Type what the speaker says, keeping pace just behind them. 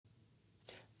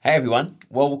Hey everyone,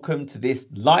 welcome to this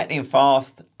lightning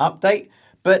fast update,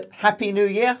 but Happy New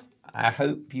Year. I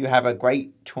hope you have a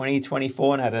great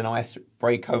 2024 and had a nice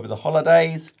break over the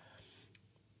holidays.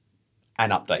 An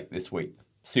update this week,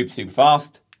 super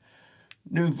fast.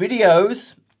 New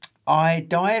videos. I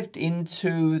dived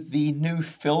into the new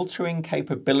filtering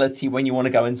capability when you want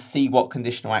to go and see what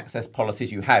conditional access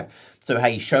policies you have. So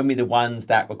hey, show me the ones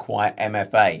that require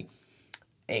MFA,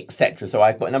 etc. So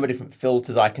I've got a number of different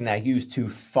filters I can now use to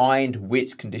find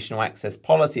which conditional access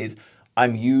policies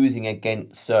I'm using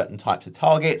against certain types of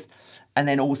targets, and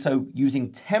then also using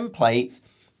templates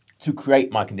to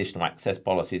create my conditional access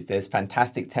policies. There's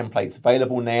fantastic templates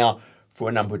available now for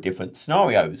a number of different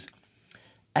scenarios.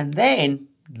 And then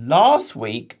last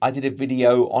week, I did a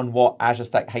video on what Azure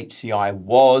Stack HCI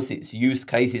was, its use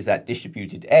cases at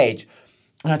distributed edge,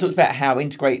 and I talked about how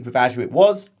integrated with Azure it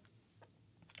was.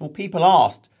 Well, people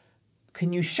asked,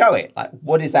 can you show it? Like,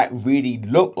 what does that really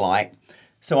look like?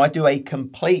 So I do a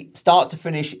complete start to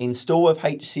finish install of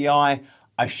HCI.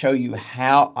 I show you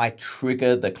how I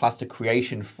trigger the cluster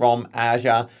creation from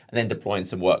Azure and then deploying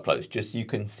some workloads, just so you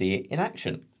can see it in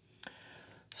action.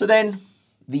 So then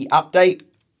the update,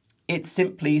 it's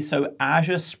simply so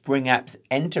Azure Spring Apps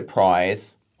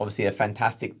Enterprise, obviously a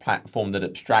fantastic platform that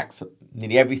abstracts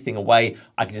nearly everything away.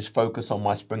 I can just focus on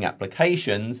my Spring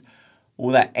applications. All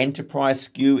that enterprise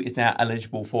SKU is now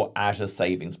eligible for Azure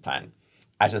Savings Plan.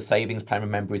 Azure Savings Plan,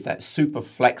 remember, is that super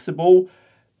flexible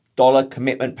dollar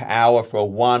commitment per hour for a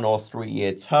 1 or 3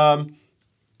 year term.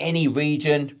 Any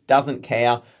region, doesn't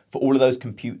care, for all of those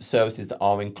compute services that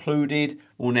are included.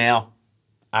 Well, now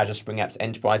Azure Spring Apps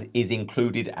Enterprise is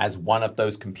included as one of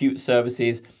those compute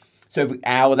services. So every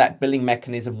hour that billing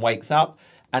mechanism wakes up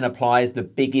and applies the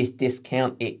biggest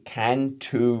discount it can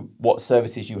to what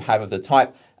services you have of the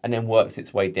type, and then works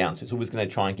its way down. So it's always going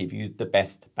to try and give you the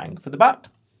best bang for the buck.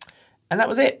 And that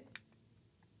was it.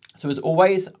 So as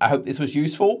always, I hope this was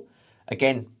useful.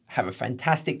 Again, have a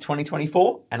fantastic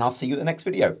 2024, and I'll see you at the next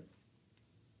video.